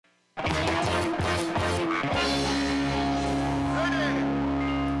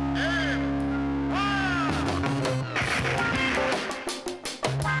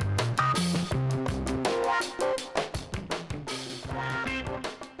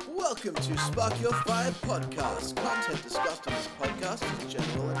Welcome to Spark Your Fire podcast. Content discussed on this podcast is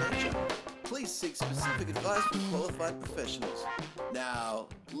general in nature. Please seek specific advice from qualified professionals. Now,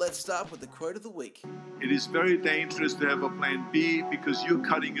 let's start with the quote of the week. It is very dangerous to have a plan B because you're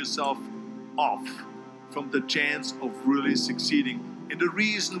cutting yourself off from the chance of really succeeding.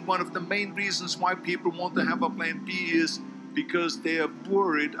 And one of the main reasons why people want to have a plan B is because they are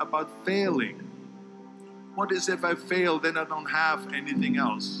worried about failing. What is if I fail, then I don't have anything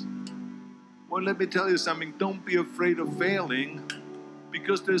else? Well, let me tell you something. Don't be afraid of failing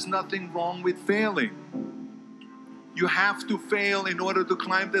because there's nothing wrong with failing. You have to fail in order to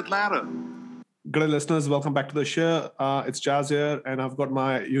climb that ladder. Good listeners, welcome back to the show. It's Jazz here, and I've got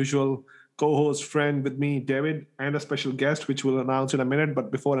my usual co-host friend with me, David, and a special guest, which we'll announce in a minute. But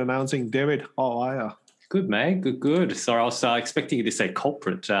before announcing, David, how are you? Good, mate. Good. Sorry, I was expecting you to say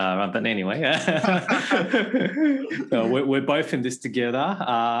culprit, but anyway. We're both in this together,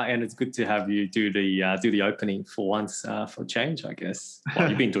 and it's good to have you do the opening for once, for change, I guess. Well,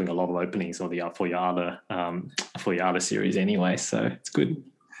 you've been doing a lot of openings for your other series anyway, so it's good.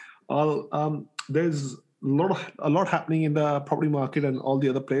 Well, there's a lot happening in the property market and all the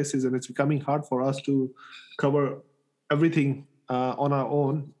other places, and it's becoming hard for us to cover everything on our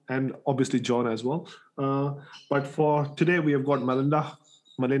own, and obviously John as well. But for today, we have got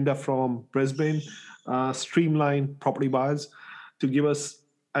Melinda from Brisbane, Streamline Property Buyers, to give us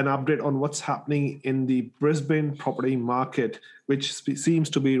an update on what's happening in the Brisbane property market, which seems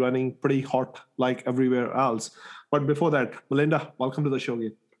to be running pretty hot like everywhere else. But before that, Melinda, welcome to the show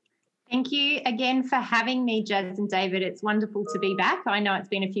again. Thank you again for having me, Jazz and David. It's wonderful to be back. I know it's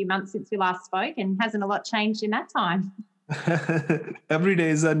been a few months since we last spoke, and hasn't a lot changed in that time. Every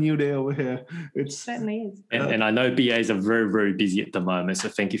day is a new day over here. It certainly is. And I know BAs are very, very busy at the moment, so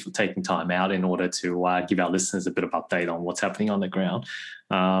thank you for taking time out in order to give our listeners a bit of update on what's happening on the ground.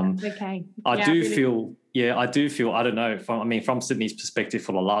 Okay. I do feel, I don't know, from Sydney's perspective,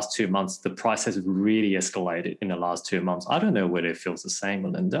 for the last 2 months, the price has really escalated in the last 2 months. I don't know whether it feels the same,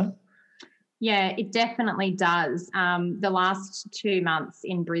 Melinda. Yeah, it definitely does. The last 2 months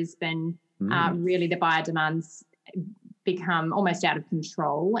in Brisbane, really the buyer demand's become almost out of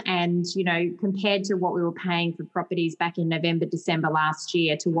control. And, compared to what we were paying for properties back in November, December last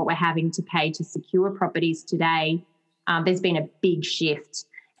year to what we're having to pay to secure properties today, there's been a big shift.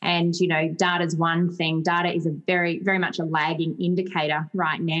 And, data's one thing. Data is a very, very much a lagging indicator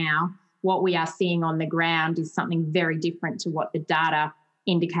right now. What we are seeing on the ground is something very different to what the data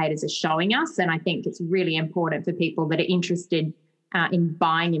indicators are showing us. And I think it's really important for people that are interested in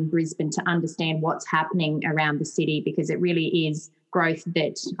buying in Brisbane to understand what's happening around the city, because it really is growth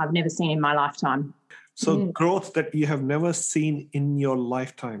that I've never seen in my lifetime. So growth that you have never seen in your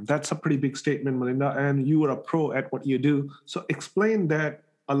lifetime. That's a pretty big statement, Melinda, and you are a pro at what you do. So explain that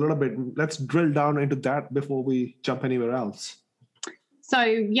a little bit. Let's drill down into that before we jump anywhere else. So,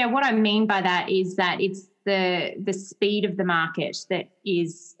 what I mean by that is that it's the speed of the market that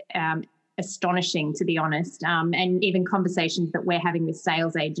is astonishing, to be honest. And even conversations that we're having with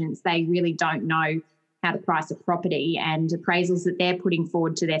sales agents, they really don't know how to price a property, and appraisals that they're putting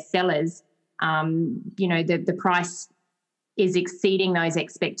forward to their sellers. The price is exceeding those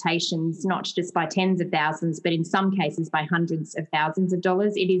expectations, not just by tens of thousands, but in some cases by hundreds of thousands of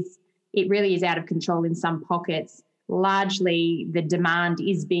dollars. It really is out of control in some pockets. Largely, the demand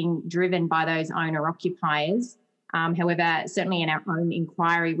is being driven by those owner-occupiers. However, certainly in our own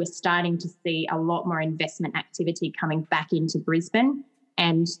inquiry, we're starting to see a lot more investment activity coming back into Brisbane,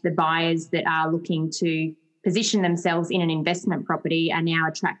 and the buyers that are looking to position themselves in an investment property are now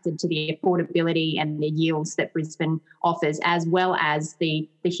attracted to the affordability and the yields that Brisbane offers, as well as the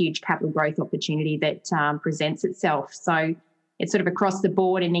huge capital growth opportunity that presents itself. So it's sort of across the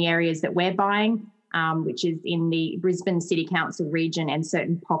board in the areas that we're buying, which is in the Brisbane City Council region and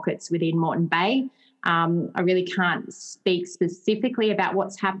certain pockets within Moreton Bay. I really can't speak specifically about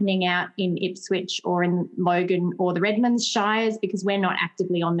what's happening out in Ipswich or in Logan or the Redlands Shires, because we're not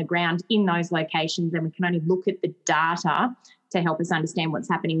actively on the ground in those locations, and we can only look at the data to help us understand what's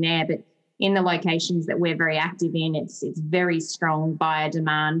happening there. But in the locations that we're very active in, it's very strong buyer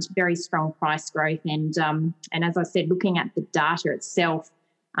demand, very strong price growth, and as I said, looking at the data itself,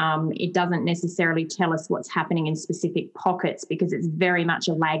 it doesn't necessarily tell us what's happening in specific pockets, because it's very much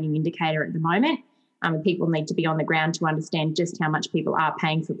a lagging indicator at the moment. People need to be on the ground to understand just how much people are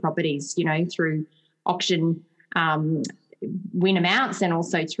paying for properties, through auction win amounts, and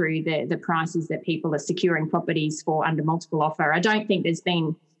also through the prices that people are securing properties for under multiple offer. I don't think there's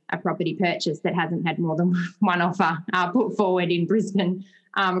been a property purchase that hasn't had more than one offer put forward in Brisbane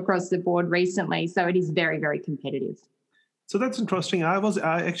across the board recently. So it is very, very competitive. So that's interesting. I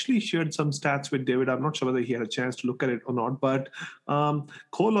actually shared some stats with David. I'm not sure whether he had a chance to look at it or not, but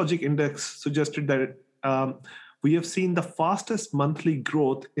CoreLogic Index suggested that we have seen the fastest monthly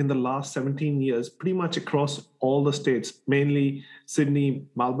growth in the last 17 years, pretty much across all the states, mainly Sydney,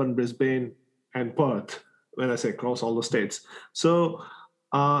 Melbourne, Brisbane, and Perth, when I say across all the states. So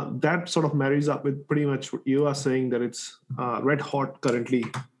that sort of marries up with pretty much what you are saying, that it's red hot currently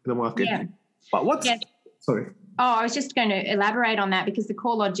in the market. Yeah. But sorry. Oh, I was just going to elaborate on that, because the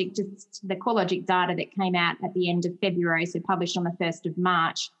CoreLogic data that came out at the end of February, so published on the 1st of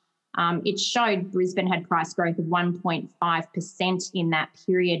March, it showed Brisbane had price growth of 1.5% in that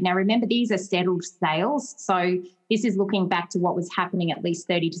period. Now, remember, these are settled sales. So this is looking back to what was happening at least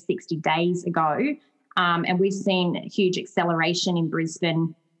 30 to 60 days ago. And we've seen huge acceleration in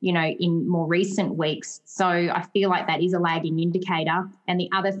Brisbane, in more recent weeks. So I feel like that is a lagging indicator. And the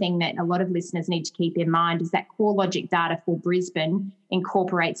other thing that a lot of listeners need to keep in mind is that CoreLogic data for Brisbane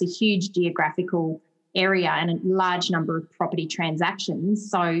incorporates a huge geographical area and a large number of property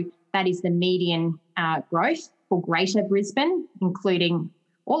transactions. So that is the median growth for Greater Brisbane, including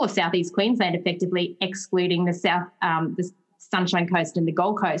all of Southeast Queensland, effectively excluding the Sunshine Coast and the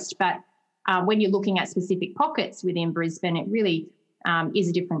Gold Coast. But when you're looking at specific pockets within Brisbane, it really is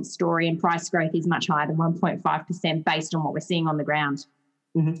a different story, and price growth is much higher than 1.5% based on what we're seeing on the ground.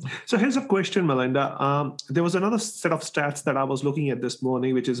 Mm-hmm. So here's a question, Melinda. There was another set of stats that I was looking at this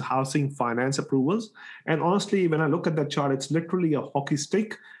morning, which is housing finance approvals. And honestly, when I look at that chart, it's literally a hockey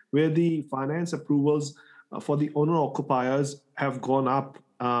stick where the finance approvals for the owner-occupiers have gone up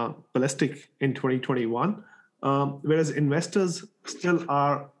ballistic in 2021, whereas investors still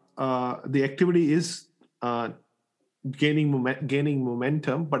are, the activity is gaining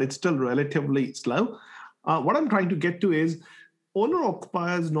momentum, but it's still relatively slow. What I'm trying to get to is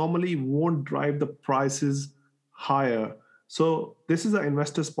owner-occupiers normally won't drive the prices higher. So this is an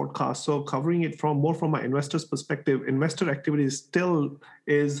investors podcast. So covering it more from an investor's perspective, investor activity still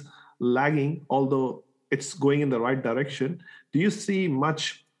is lagging, although it's going in the right direction. Do you see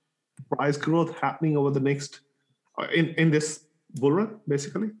much price growth happening over the next, in this bull run,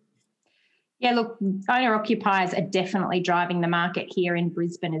 basically? Yeah, look, owner-occupiers are definitely driving the market here in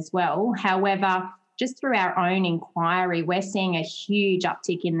Brisbane as well. However, just through our own inquiry, we're seeing a huge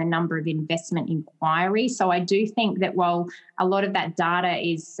uptick in the number of investment inquiries. So I do think that while a lot of that data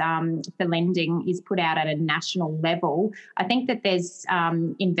is for lending is put out at a national level, I think that there's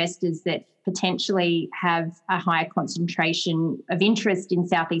investors that potentially have a higher concentration of interest in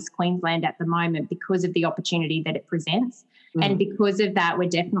Southeast Queensland at the moment because of the opportunity that it presents. Mm. And because of that, we're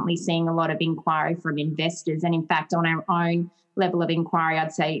definitely seeing a lot of inquiry from investors. And in fact, on our own level of inquiry,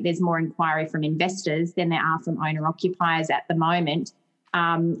 I'd say there's more inquiry from investors than there are from owner-occupiers at the moment.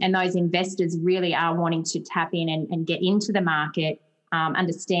 And those investors really are wanting to tap in and get into the market,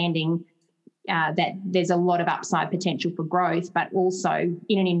 understanding that there's a lot of upside potential for growth, but also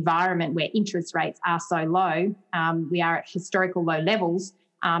in an environment where interest rates are so low, we are at historical low levels,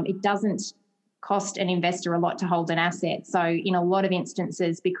 it doesn't cost an investor a lot to hold an asset. So in a lot of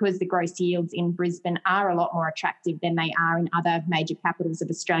instances, because the gross yields in Brisbane are a lot more attractive than they are in other major capitals of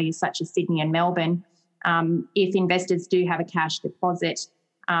Australia, such as Sydney and Melbourne, if investors do have a cash deposit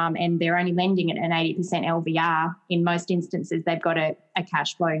and they're only lending it an 80% LVR, in most instances, they've got a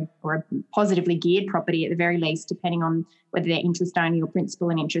cash flow or a positively geared property at the very least, depending on whether they're interest only or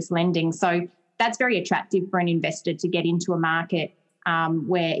principal and interest lending. So that's very attractive for an investor to get into a market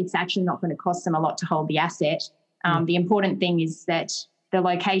where it's actually not going to cost them a lot to hold the asset. The important thing is that the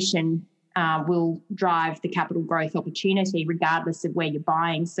location will drive the capital growth opportunity regardless of where you're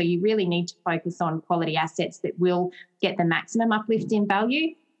buying. So you really need to focus on quality assets that will get the maximum uplift in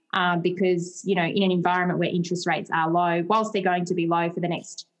value because, in an environment where interest rates are low, whilst they're going to be low for the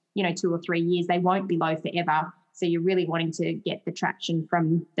next, 2 or 3 years, they won't be low forever. So you're really wanting to get the traction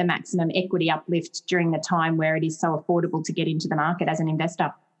from the maximum equity uplift during the time where it is so affordable to get into the market as an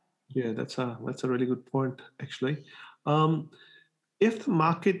investor. Yeah, that's a really good point, actually. If the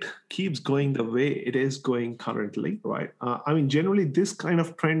market keeps going the way it is going currently, right? Generally, this kind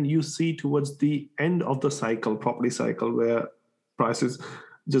of trend you see towards the end of the cycle, property cycle, where prices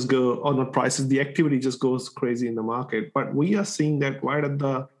just go, or not prices, the activity just goes crazy in the market. But we are seeing that right at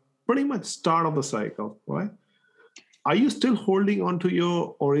the pretty much start of the cycle, right? Are you still holding on to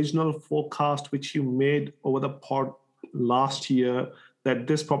your original forecast, which you made over the pod last year, that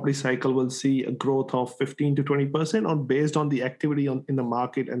this property cycle will see a growth of 15 to 20%, or based on the activity in the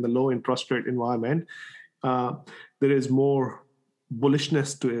market and the low interest rate environment, there is more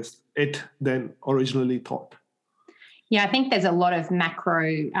bullishness to it than originally thought? Yeah, I think there's a lot of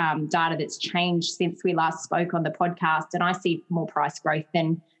macro data that's changed since we last spoke on the podcast, and I see more price growth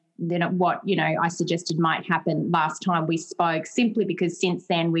than what I suggested might happen last time we spoke, simply because since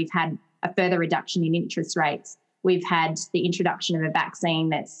then we've had a further reduction in interest rates. We've had the introduction of a vaccine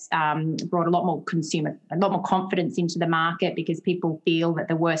that's brought a lot more confidence into the market because people feel that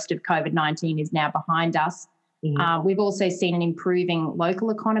the worst of COVID-19 is now behind us. Mm-hmm. We've also seen an improving local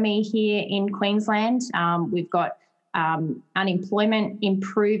economy here in Queensland. We've got unemployment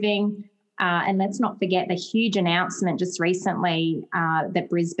improving. And let's not forget the huge announcement just recently that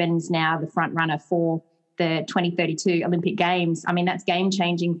Brisbane's now the front runner for the 2032 Olympic Games. I mean, that's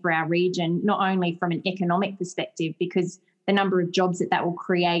game-changing for our region, not only from an economic perspective, because the number of jobs that will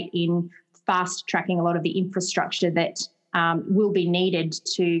create in fast-tracking a lot of the infrastructure that will be needed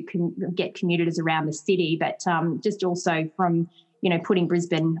to get commuters around the city, but just also from putting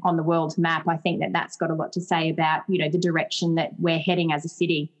Brisbane on the world map. I think that's got a lot to say about, the direction that we're heading as a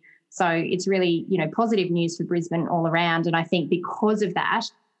city. So it's really, positive news for Brisbane all around. And I think because of that,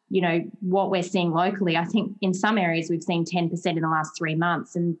 what we're seeing locally, I think in some areas we've seen 10% in the last 3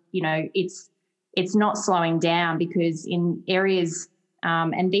 months. And, it's not slowing down, because in areas,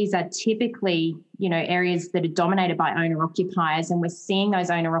 and these are typically, areas that are dominated by owner-occupiers, and we're seeing those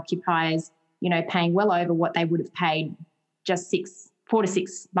owner-occupiers, paying well over what they would have paid just 4 to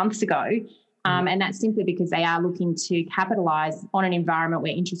 6 months ago. And that's simply because they are looking to capitalise on an environment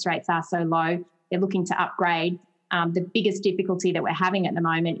where interest rates are so low. They're looking to upgrade. The biggest difficulty that we're having at the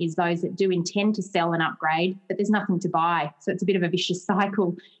moment is those that do intend to sell and upgrade, but there's nothing to buy. So it's a bit of a vicious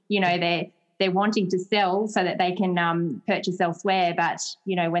cycle. They're wanting to sell so that they can purchase elsewhere. But,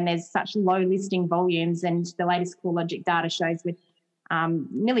 when there's such low listing volumes, and the latest CoreLogic data shows with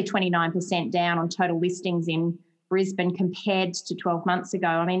nearly 29% down on total listings in Brisbane compared to 12 months ago.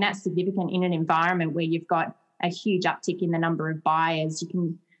 I mean, that's significant in an environment where you've got a huge uptick in the number of buyers. You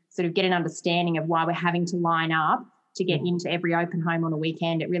can sort of get an understanding of why we're having to line up to get into every open home on a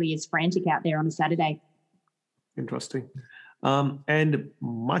weekend. It really is frantic out there on a Saturday. Interesting. And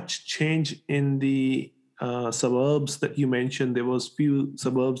much change in the suburbs that you mentioned. There was few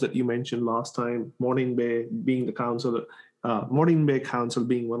suburbs that you mentioned last time, Morning Bay being the council, Morning Bay Council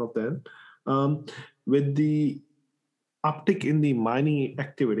being one of them. With the uptick in the mining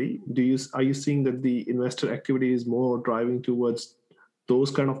activity, are you seeing that the investor activity is more driving towards those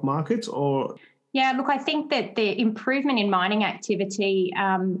kind of markets? Or yeah, look, I think that the improvement in mining activity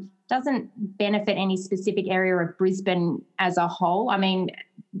doesn't benefit any specific area of Brisbane as a whole. I mean,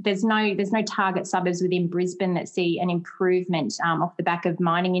 there's no target suburbs within Brisbane that see an improvement off the back of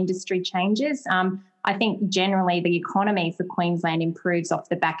mining industry changes. I think generally the economy for Queensland improves off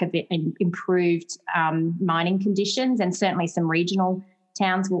the back of it and improved mining conditions, and certainly some regional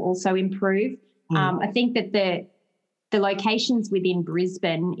towns will also improve. I think that the locations within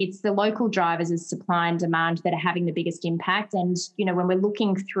Brisbane, it's the local drivers of supply and demand that are having the biggest impact. And, when we're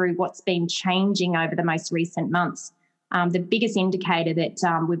looking through what's been changing over the most recent months, the biggest indicator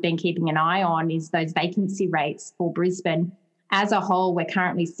that we've been keeping an eye on is those vacancy rates for Brisbane. As a whole, we're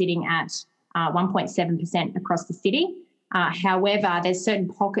currently sitting at 1.7% across the city. However, there's certain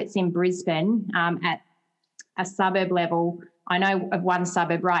pockets in Brisbane at a suburb level. I know of one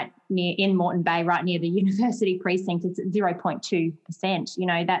suburb in Moreton Bay, right near the university precinct, it's at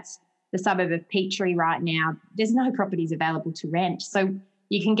 0.2%. That's the suburb of Petrie right now. There's no properties available to rent. So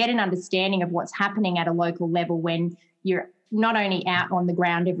you can get an understanding of what's happening at a local level when you're not only out on the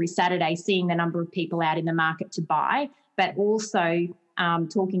ground every Saturday seeing the number of people out in the market to buy, but also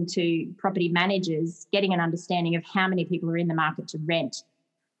talking to property managers, getting an understanding of how many people are in the market to rent,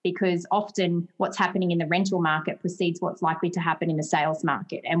 because often what's happening in the rental market precedes what's likely to happen in the sales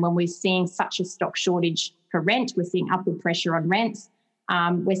market. And when we're seeing such a stock shortage for rent, we're seeing upward pressure on rents.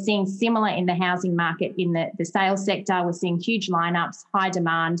 We're seeing similar in the housing market in the sales sector. We're seeing huge lineups, high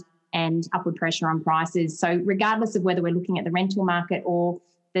demand, and upward pressure on prices. So regardless of whether we're looking at the rental market or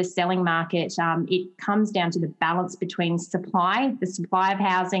the selling market, it comes down to the balance between the supply of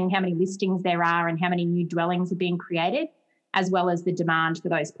housing, how many listings there are and how many new dwellings are being created, as well as the demand for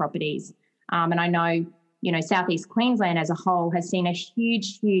those properties. And I know, Southeast Queensland as a whole has seen a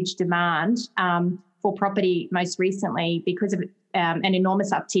huge, huge demand for property most recently because of an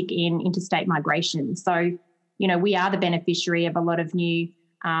enormous uptick in interstate migration. So, we are the beneficiary of a lot of new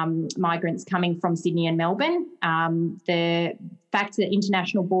migrants coming from Sydney and Melbourne. The fact that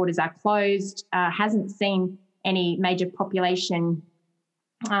international borders are closed hasn't seen any major population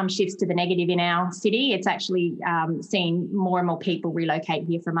shifts to the negative in our city. It's actually seen more and more people relocate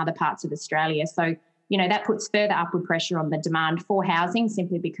here from other parts of Australia. So, that puts further upward pressure on the demand for housing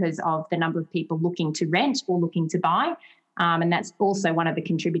simply because of the number of people looking to rent or looking to buy. And that's also one of the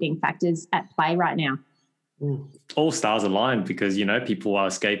contributing factors at play right now. All stars aligned because, people are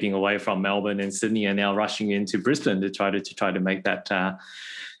escaping away from Melbourne and Sydney and now rushing into Brisbane to try to make that,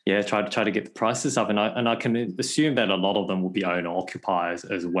 try to get the prices up. And I can assume that a lot of them will be owner occupiers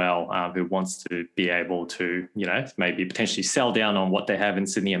as well, who wants to be able to, maybe potentially sell down on what they have in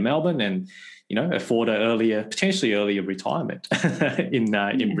Sydney and Melbourne and, afford potentially earlier retirement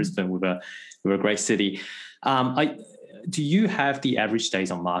in Brisbane with a great city. Do you have the average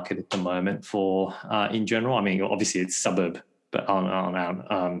days on market at the moment for in general? I mean, obviously it's suburb, but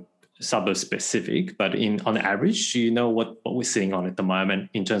on suburb specific. But on average, do you know what we're seeing on at the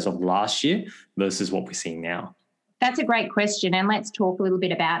moment in terms of last year versus what we're seeing now? That's a great question, and let's talk a little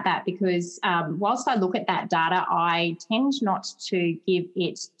bit about that because whilst I look at that data, I tend not to give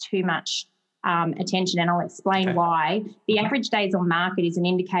it too much attention, and I'll explain why. The average days on market is an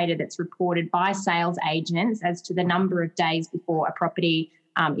indicator that's reported by sales agents as to the number of days before a property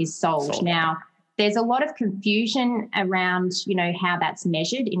is sold. Now, there's a lot of confusion around, how that's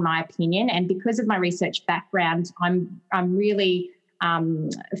measured, in my opinion, and because of my research background, I'm really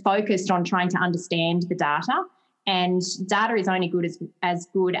focused on trying to understand the data, and data is only as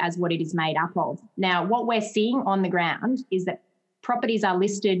good as what it is made up of. Now, what we're seeing on the ground is that properties are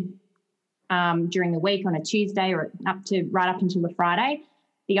listed during the week on a Tuesday or right up until a Friday.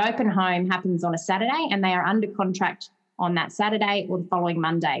 The open home happens on a Saturday and they are under contract on that Saturday or the following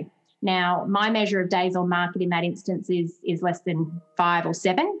Monday. Now, my measure of days on market in that instance is less than 5 or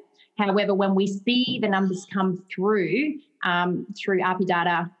 7. However, when we see the numbers come through ARPI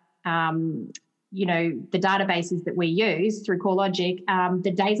data, the databases that we use through CoreLogic,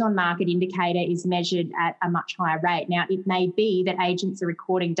 the days on market indicator is measured at a much higher rate. Now, it may be that agents are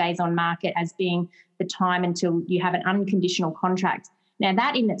recording days on market as being the time until you have an unconditional contract. Now,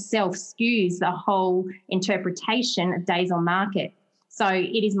 that in itself skews the whole interpretation of days on market. So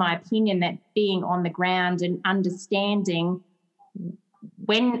it is my opinion that being on the ground and understanding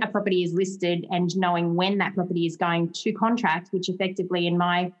when a property is listed and knowing when that property is going to contract, which effectively in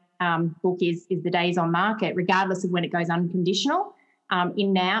my book is the days on market, regardless of when it goes unconditional.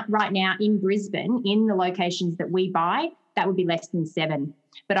 Right now in Brisbane, in the locations that we buy, that would be less than 7.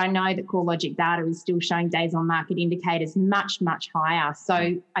 But I know that CoreLogic data is still showing days on market indicators much, much higher.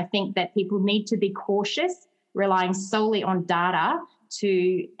 So I think that people need to be cautious, relying solely on data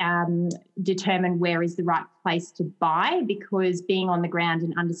to determine where is the right place to buy, because being on the ground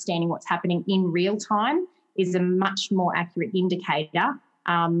and understanding what's happening in real time is a much more accurate indicator,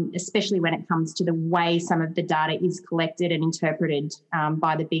 especially when it comes to the way some of the data is collected and interpreted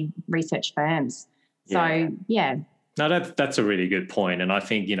by the big research firms. So, yeah. No, that's a really good point. And I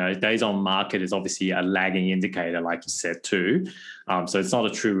think, days on market is obviously a lagging indicator, like you said, too. So it's not a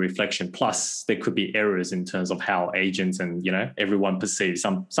true reflection. Plus, there could be errors in terms of how agents and, everyone perceives.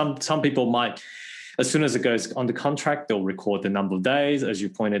 Some people might, as soon as it goes on the contract, they'll record the number of days. As you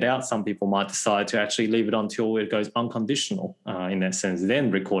pointed out, some people might decide to actually leave it until it goes unconditional in that sense, then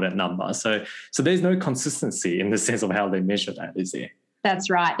record that number. So there's no consistency in the sense of how they measure that, is there? That's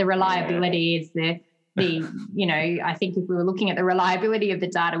right. The reliability is I think if we were looking at the reliability of the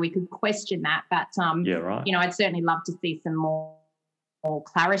data, we could question that. But, I'd certainly love to see some more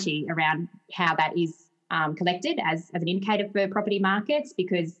clarity around how that is collected as an indicator for property markets,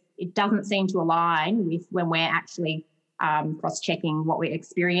 because it doesn't seem to align with when we're actually cross-checking what we're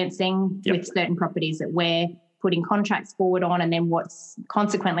experiencing with certain properties that we're putting contracts forward on, and then what's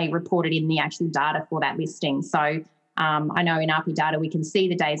consequently reported in the actual data for that listing. So I know in ARPI data we can see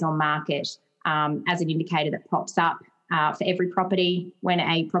the days on market as an indicator that pops up for every property when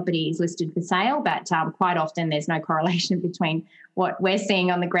a property is listed for sale, but quite often there's no correlation between what we're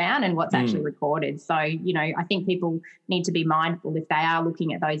seeing on the ground and what's actually recorded. So, I think people need to be mindful if they are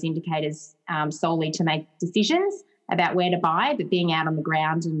looking at those indicators solely to make decisions about where to buy, but being out on the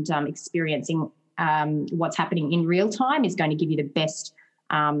ground and experiencing what's happening in real time is going to give you the best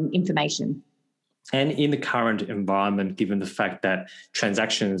information. And in the current environment, given the fact that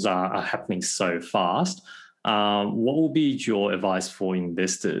transactions are happening so fast, what will be your advice for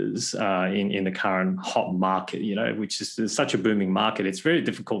investors in the current hot market, which is such a booming market? It's very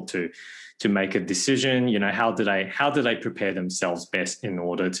difficult to make a decision. How do they prepare themselves best in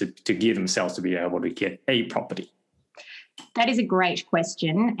order to gear themselves to be able to get a property? That is a great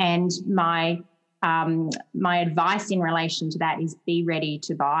question. And my advice in relation to that is be ready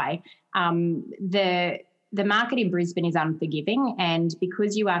to buy. The market in Brisbane is unforgiving, and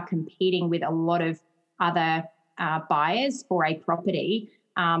because you are competing with a lot of other buyers for a property,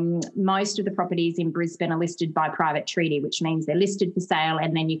 most of the properties in Brisbane are listed by private treaty, which means they're listed for sale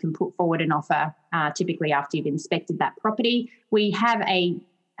and then you can put forward an offer typically after you've inspected that property. We have an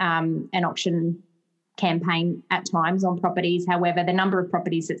auction campaign at times on properties. However, the number of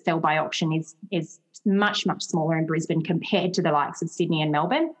properties that sell by auction is much, much smaller in Brisbane compared to the likes of Sydney and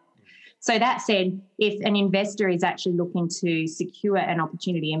Melbourne. So that said, if an investor is actually looking to secure an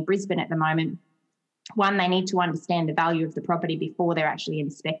opportunity in Brisbane at the moment, one, they need to understand the value of the property before they're actually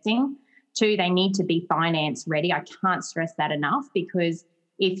inspecting. Two, they need to be finance ready. I can't stress that enough, because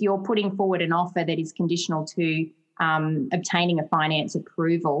if you're putting forward an offer that is conditional to obtaining a finance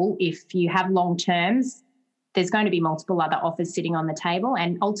approval, if you have long terms, there's going to be multiple other offers sitting on the table,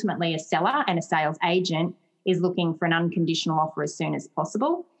 and ultimately a seller and a sales agent is looking for an unconditional offer as soon as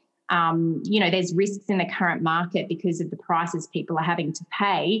possible. There's risks in the current market because of the prices people are having to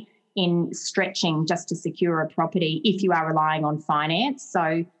pay in stretching just to secure a property if you are relying on finance.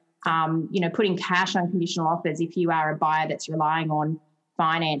 So, putting cash on conditional offers, if you are a buyer that's relying on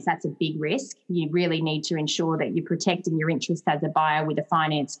finance, that's a big risk. You really need to ensure that you're protecting your interest as a buyer with a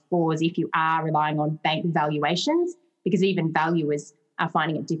finance clause if you are relying on bank valuations, because even valuers are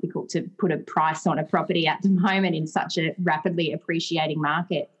finding it difficult to put a price on a property at the moment in such a rapidly appreciating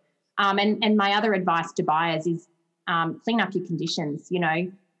market. And my other advice to buyers is clean up your conditions.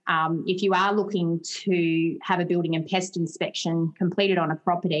 If you are looking to have a building and pest inspection completed on a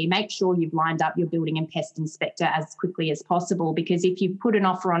property, make sure you've lined up your building and pest inspector as quickly as possible, because if you put an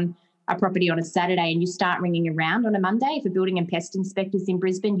offer on a property on a Saturday and you start ringing around on a Monday for building and pest inspectors in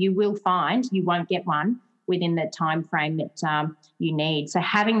Brisbane, you will find you won't get one within the time frame that you need. So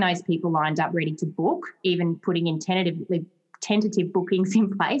having those people lined up ready to book, even putting in tentative bookings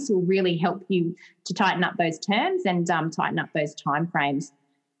in place, will really help you to tighten up those terms and tighten up those timeframes.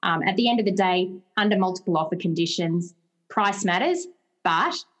 At the end of the day, under multiple offer conditions, price matters,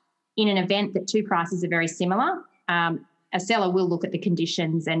 but in an event that two prices are very similar, a seller will look at the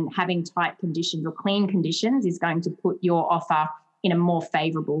conditions, and having tight conditions or clean conditions is going to put your offer in a more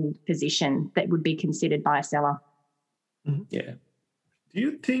favourable position that would be considered by a seller. Yeah. Do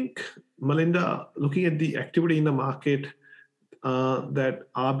you think, Melinda, looking at the activity in the market, that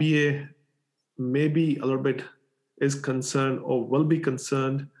RBA maybe a little bit is concerned or will be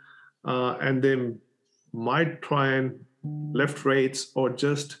concerned, and they might try and lift rates or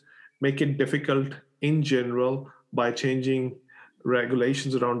just make it difficult in general by changing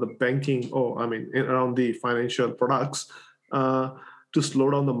regulations around the banking around the financial products to slow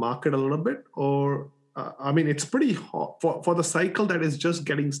down the market a little bit? Or, it's pretty hot for the cycle that is just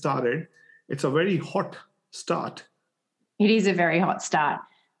getting started. It's a very hot start. It is a very hot start.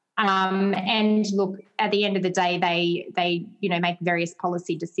 And look, at the end of the day, they make various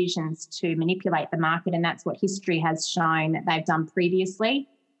policy decisions to manipulate the market, and that's what history has shown that they've done previously.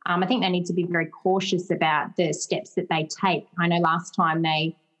 I think they need to be very cautious about the steps that they take. I know last time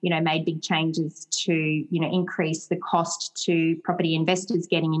they, made big changes to, increase the cost to property investors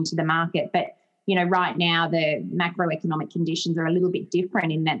getting into the market. But, right now the macroeconomic conditions are a little bit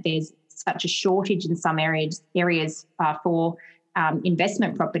different in that there's such a shortage in some areas for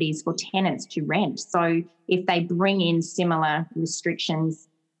investment properties for tenants to rent. So if they bring in similar restrictions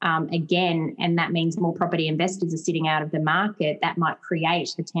again, and that means more property investors are sitting out of the market, that might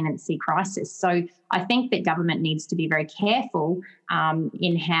create a tenancy crisis. So I think that government needs to be very careful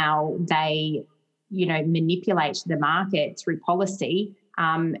in how they, manipulate the market through policy.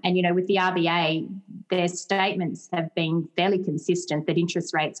 And, with the RBA, their statements have been fairly consistent that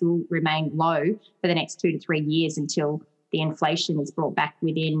interest rates will remain low for the next 2 to 3 years until the inflation is brought back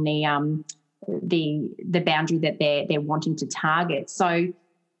within the boundary that they're wanting to target. So,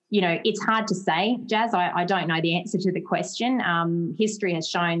 it's hard to say, Jazz. I don't know the answer to the question. History has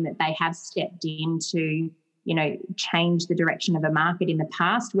shown that they have stepped in to, change the direction of a market in the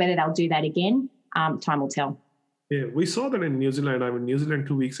past. Whether they'll do that again, time will tell. Yeah, we saw that in New Zealand. New Zealand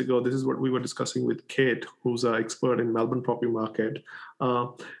 2 weeks ago, this is what we were discussing with Kate, who's an expert in Melbourne property market.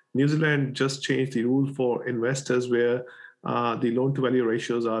 New Zealand just changed the rule for investors where the loan-to-value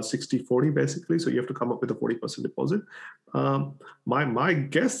ratios are 60-40 basically. So you have to come up with a 40% deposit. My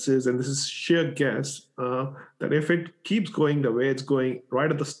guess is, and this is sheer guess, that if it keeps going the way it's going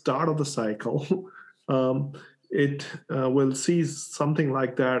right at the start of the cycle, it will see something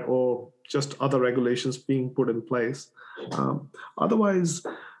like that, or just other regulations being put in place. Otherwise,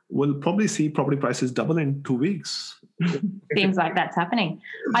 we'll probably see property prices double in 2 weeks. Seems like that's happening.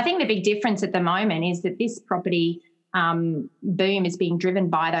 I think the big difference at the moment is that this property boom is being driven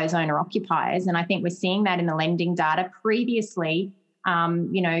by those owner-occupiers, and I think we're seeing that in the lending data. Previously,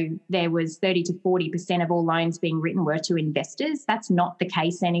 there was 30 to 40% of all loans being written were to investors. That's not the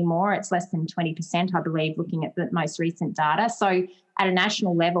case anymore. It's less than 20%, I believe, looking at the most recent data. So at a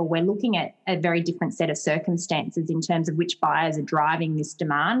national level, we're looking at a very different set of circumstances in terms of which buyers are driving this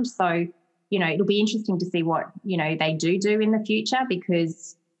demand. So, it'll be interesting to see what, they do in the future,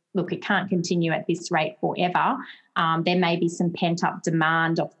 because, look, it can't continue at this rate forever. There may be some pent-up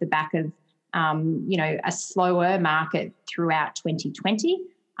demand off the back of a slower market throughout 2020.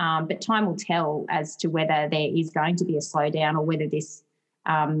 But time will tell as to whether there is going to be a slowdown or whether this,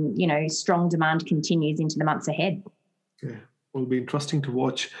 strong demand continues into the months ahead. Yeah, will be interesting to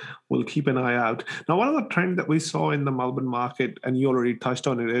watch. We'll keep an eye out. Now, one of the trends that we saw in the Melbourne market, and you already touched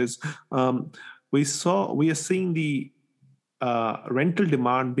on it, is we are seeing the rental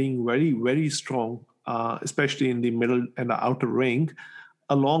demand being very, very strong, especially in the middle and the outer ring,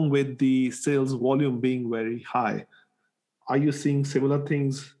 along with the sales volume being very high. Are you seeing similar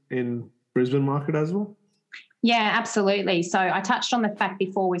things in Brisbane market as well? Yeah, absolutely. So I touched on the fact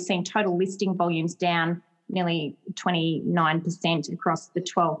before, we've seen total listing volumes down nearly 29% across the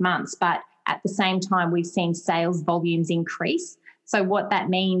 12 months, but at the same time, we've seen sales volumes increase. So what that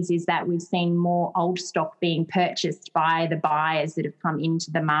means is that we've seen more old stock being purchased by the buyers that have come into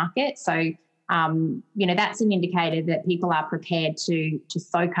the market. So that's an indicator that people are prepared to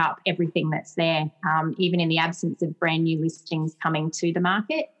soak up everything that's there, even in the absence of brand new listings coming to the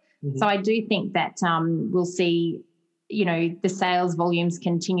market. Mm-hmm. So I do think that we'll see, the sales volumes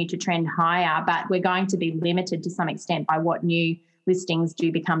continue to trend higher, but we're going to be limited to some extent by what new listings do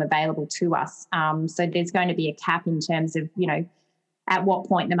become available to us. So there's going to be a cap in terms of, at what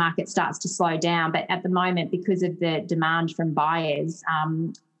point the market starts to slow down. But at the moment, because of the demand from buyers,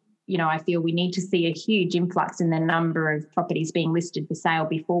 I feel we need to see a huge influx in the number of properties being listed for sale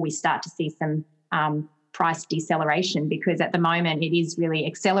before we start to see some price deceleration, because at the moment it is really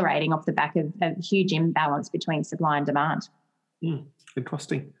accelerating off the back of a huge imbalance between supply and demand.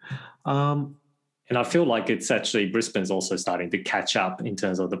 Interesting. And I feel like it's actually Brisbane's also starting to catch up in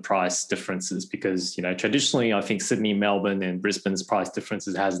terms of the price differences, because, traditionally I think Sydney, Melbourne and Brisbane's price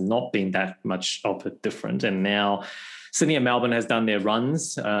differences has not been that much of a different. And now Sydney and Melbourne has done their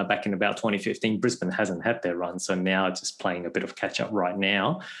runs back in about 2015. Brisbane hasn't had their run, so now it's just playing a bit of catch up right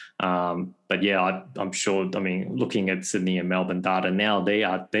now. But yeah, I'm sure. I mean, looking at Sydney and Melbourne data now, they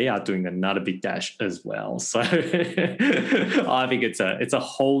are doing another big dash as well. So I think it's a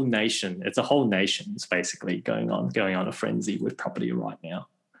whole nation. It's a whole nation's basically going on a frenzy with property right now.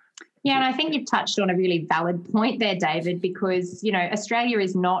 Yeah, and I think you've touched on a really valid point there, David, because, Australia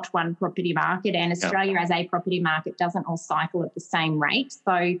is not one property market, and Australia as a property market doesn't all cycle at the same rate.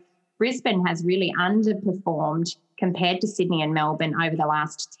 So Brisbane has really underperformed compared to Sydney and Melbourne over the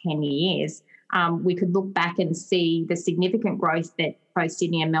last 10 years. We could look back and see the significant growth that both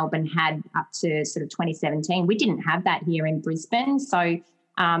Sydney and Melbourne had up to sort of 2017. We didn't have that here in Brisbane. So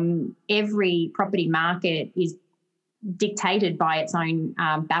every property market is dictated by its own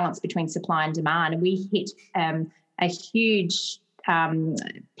balance between supply and demand. And we hit a huge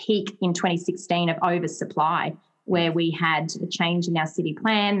peak in 2016 of oversupply, where we had a change in our city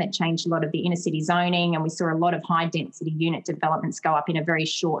plan that changed a lot of the inner city zoning, and we saw a lot of high density unit developments go up in a very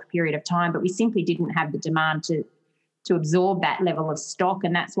short period of time, but we simply didn't have the demand to absorb that level of stock,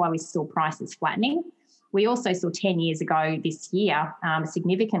 and that's why we saw prices flattening. We also saw 10 years ago this year a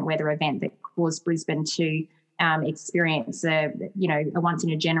significant weather event that caused Brisbane to experience a once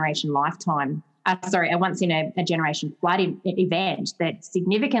in a generation flood event that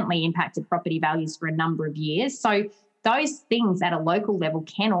significantly impacted property values for a number of years. So those things at a local level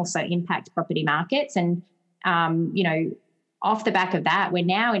can also impact property markets. And, off the back of that, we're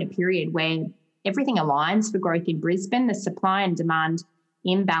now in a period where everything aligns for growth in Brisbane. The supply and demand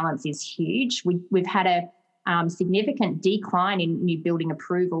imbalance is huge. We've had a significant decline in new building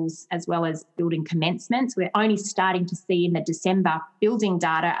approvals as well as building commencements. We're only starting to see in the December building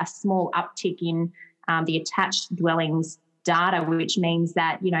data a small uptick in the attached dwellings data, which means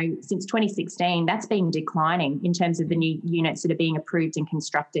that, since 2016, that's been declining in terms of the new units that are being approved and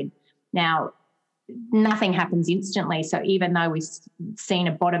constructed. Now, nothing happens instantly. So even though we've seen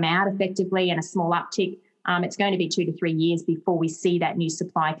a bottom out effectively and a small uptick, it's going to be 2 to 3 years before we see that new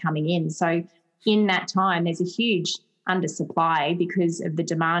supply coming in. So in that time, there's a huge undersupply because of the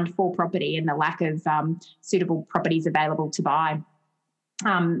demand for property and the lack of suitable properties available to buy.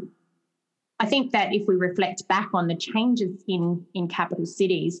 I think that if we reflect back on the changes in capital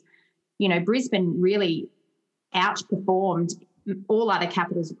cities, Brisbane really outperformed all other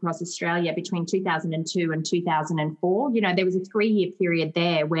capitals across Australia between 2002 and 2004. There was a 3-year period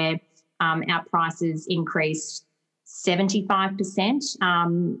there where our prices increased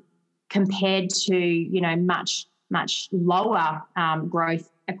 75%, compared to, much lower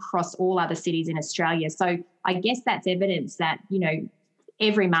growth across all other cities in Australia. So I guess that's evidence that,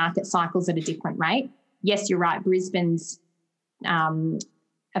 every market cycles at a different rate. Yes, you're right. Brisbane's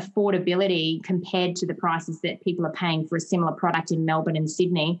affordability compared to the prices that people are paying for a similar product in Melbourne and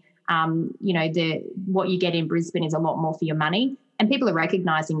Sydney, what you get in Brisbane is a lot more for your money, and people are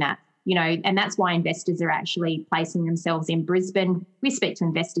recognising that, and that's why investors are actually placing themselves in Brisbane. We speak to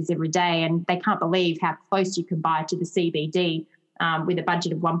investors every day, and they can't believe how close you can buy to the CBD with a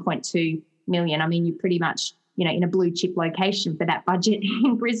budget of 1.2 million. I mean, you're pretty much, in a blue chip location for that budget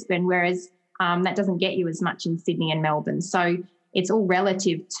in Brisbane, whereas that doesn't get you as much in Sydney and Melbourne. So it's all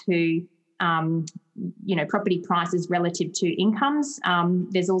relative to, property prices relative to incomes.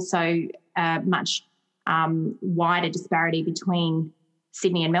 There's also a much wider disparity between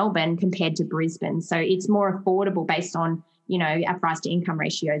Sydney and Melbourne compared to Brisbane. So it's more affordable based on, our price to income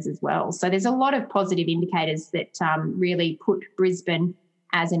ratios as well. So there's a lot of positive indicators that really put Brisbane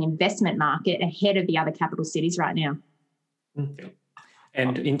as an investment market ahead of the other capital cities right now. Okay.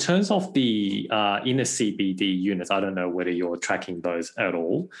 And in terms of the inner CBD units, I don't know whether you're tracking those at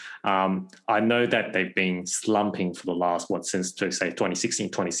all. I know that they've been slumping for the last, since, say, 2016,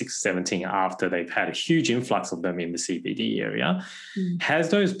 2017, after they've had a huge influx of them in the CBD area. Has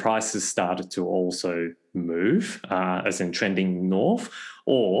those prices started to also move, as in trending north,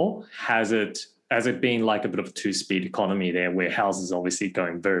 or has it been like a bit of a two-speed economy there, where houses are obviously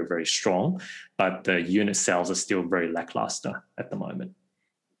going very, very strong, but the unit sales are still very lackluster at the moment?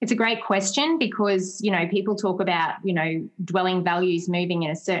 It's a great question because, people talk about, dwelling values moving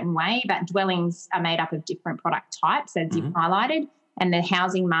in a certain way, but dwellings are made up of different product types, as you've highlighted, and the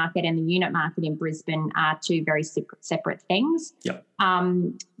housing market and the unit market in Brisbane are two very separate things. Yep.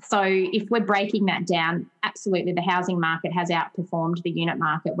 So if we're breaking that down, absolutely the housing market has outperformed the unit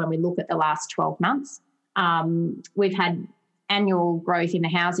market when we look at the last 12 months. We've had annual growth in the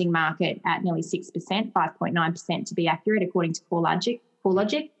housing market at nearly 6%, 5.9% to be accurate, according to CoreLogic.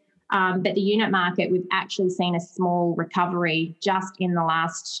 But the unit market, we've actually seen a small recovery just in the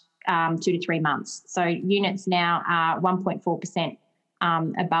last 2 to 3 months. So units now are 1.4%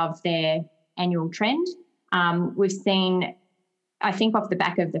 above their annual trend. We've seen, I think, off the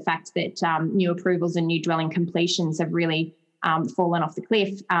back of the fact that new approvals and new dwelling completions have really fallen off the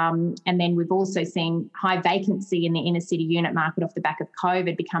cliff. And then we've also seen high vacancy in the inner city unit market off the back of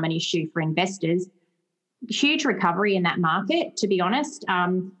COVID become an issue for investors. Huge recovery in that market, to be honest.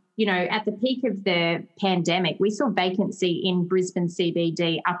 At the peak of the pandemic, we saw vacancy in Brisbane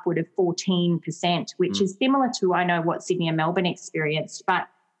CBD upward of 14%, which is similar to, I know, what Sydney and Melbourne experienced. But,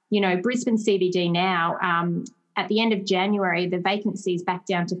 Brisbane CBD now, at the end of January, the vacancy is back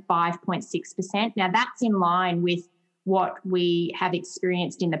down to 5.6%. Now, that's in line with what we have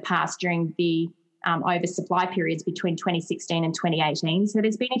experienced in the past during the oversupply periods between 2016 and 2018. So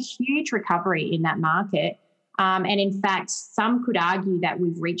there's been a huge recovery in that market. And in fact, some could argue that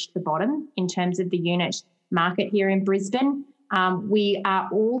we've reached the bottom in terms of the unit market here in Brisbane. We are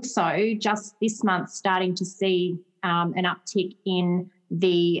also just this month starting to see an uptick in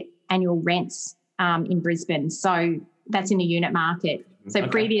the annual rents in Brisbane. So that's in the unit market. So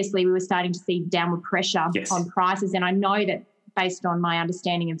previously we were starting to see downward pressure on prices. And I know that based on my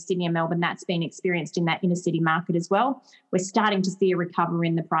understanding of Sydney and Melbourne, that's been experienced in that inner city market as well. We're starting to see a recovery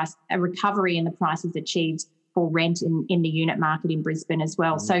in the prices achieved for rent in the unit market in Brisbane as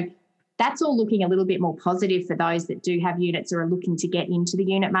well. So that's all looking a little bit more positive for those that do have units or are looking to get into the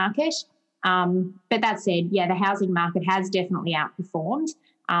unit market. But that said, the housing market has definitely outperformed.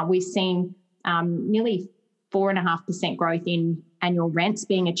 We've seen nearly 4.5% growth in annual rents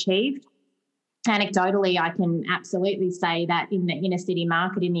being achieved. Anecdotally, I can absolutely say that in the inner city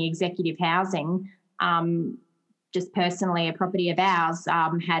market, in the executive housing, just personally, a property of ours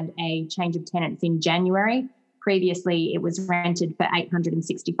had a change of tenants in January. Previously, it was rented for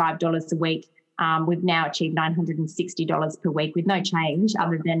 $865 a week. We've now achieved $960 per week with no change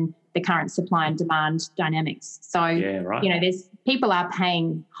other than the current supply and demand dynamics. So, there's people are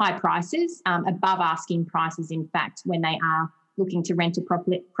paying high prices, above asking prices, in fact, when they are looking to rent a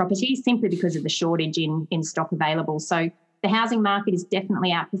property simply because of the shortage in stock available. So the housing market is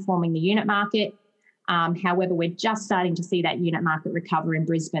definitely outperforming the unit market. However, we're just starting to see that unit market recover in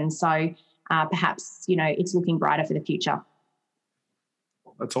Brisbane. So perhaps, it's looking brighter for the future.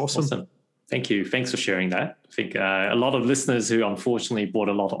 That's awesome. Thank you. Thanks for sharing that. I think a lot of listeners who unfortunately bought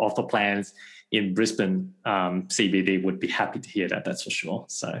a lot of offer plans in Brisbane CBD would be happy to hear that, that's for sure.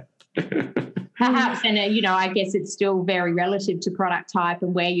 So perhaps, and I guess it's still very relative to product type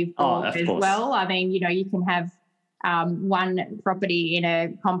and where you've bought as well. I mean, you can have one property in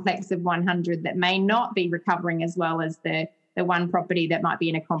a complex of 100 that may not be recovering as well as the one property that might be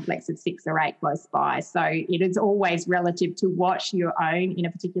in a complex of 6 or 8 close by. So it is always relative to what you own in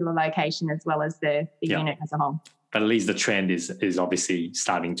a particular location as well as the unit as a whole. But at least the trend is obviously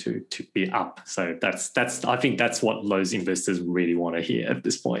starting to be up. So that's I think that's what those investors really want to hear at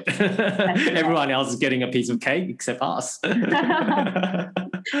this point. Everyone else is getting a piece of cake except us.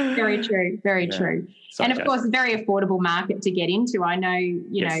 Very true. Very true. Sorry, and of course, a very affordable market to get into. I know,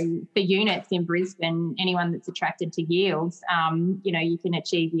 you know, for units in Brisbane, anyone that's attracted to yields, you know, you can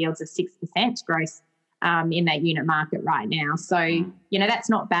achieve yields of 6% gross in that unit market right now. So, you know, that's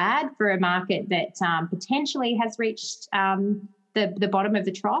not bad for a market that potentially has reached the bottom of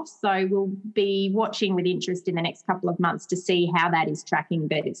the trough. So we'll be watching with interest in the next couple of months to see how that is tracking,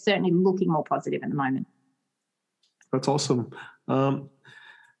 but it's certainly looking more positive at the moment. That's awesome.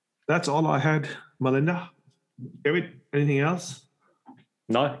 That's all I had, Melinda. David, anything else?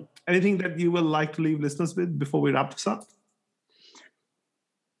 No. Anything that you would like to leave listeners with before we wrap this up?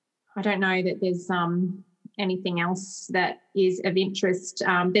 I don't know that there's anything else that is of interest.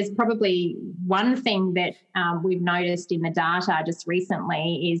 There's probably one thing that we've noticed in the data just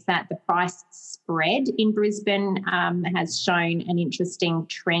recently is that the price spread in Brisbane has shown an interesting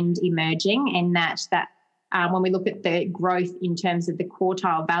trend emerging, and that when we look at the growth in terms of the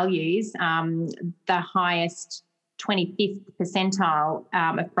quartile values, the highest 25th percentile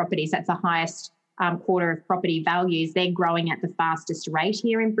of properties, that's the highest quarter of property values, they're growing at the fastest rate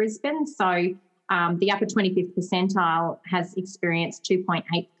here in Brisbane. So the upper 25th percentile has experienced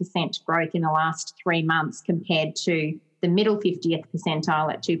 2.8% growth in the last 3 months compared to the middle 50th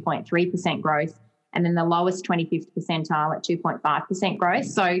percentile at 2.3% growth, and then the lowest 25th percentile at 2.5% growth.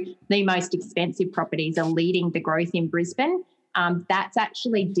 So the most expensive properties are leading the growth in Brisbane. That's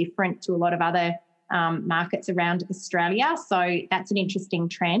actually different to a lot of other markets around Australia. So that's an interesting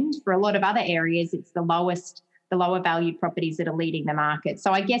trend. For a lot of other areas, it's the lower value properties that are leading the market.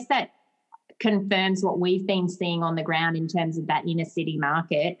 So I guess that confirms what we've been seeing on the ground in terms of that inner city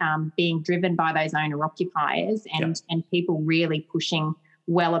market being driven by those owner occupiers and people really pushing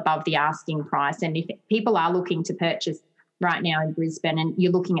well above the asking price. And if people are looking to purchase right now in Brisbane and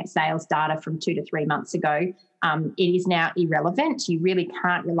you're looking at sales data from 2 to 3 months ago, it is now irrelevant. You really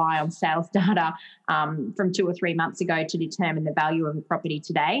can't rely on sales data from 2 or 3 months ago to determine the value of a property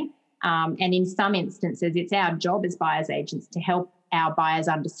today. And in some instances, it's our job as buyers agents to help our buyers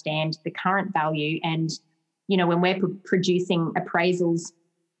understand the current value. And, you know, when we're producing appraisals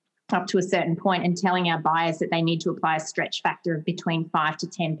up to a certain point and telling our buyers that they need to apply a stretch factor of between 5 to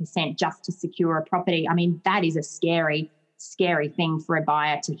 10% just to secure a property, I mean, that is a scary thing for a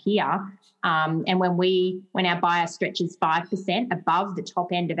buyer to hear. And when our buyer stretches 5% above the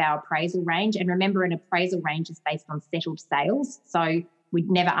top end of our appraisal range, and remember, an appraisal range is based on settled sales, so we'd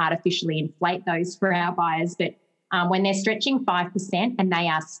never artificially inflate those for our buyers, but when they're stretching 5% and they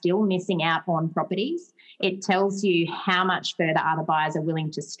are still missing out on properties, it tells you how much further other buyers are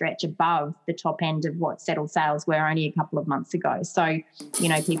willing to stretch above the top end of what settled sales were only a couple of months ago. So, you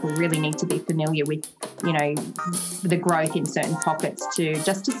know, people really need to be familiar with, you know, the growth in certain pockets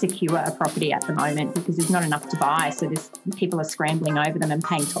just to secure a property at the moment, because there's not enough to buy. So people are scrambling over them and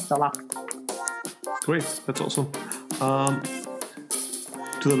paying top dollar. Great. That's awesome.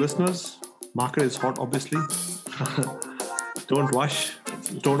 To the listeners, market is hot, obviously. Don't rush.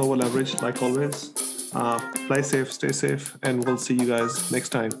 Don't over leverage, like always. Play safe, stay safe, and we'll see you guys next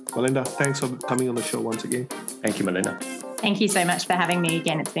time. Melinda, thanks for coming on the show once again. Thank you, Melinda. Thank you so much for having me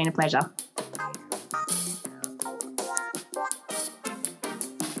again. It's been a pleasure.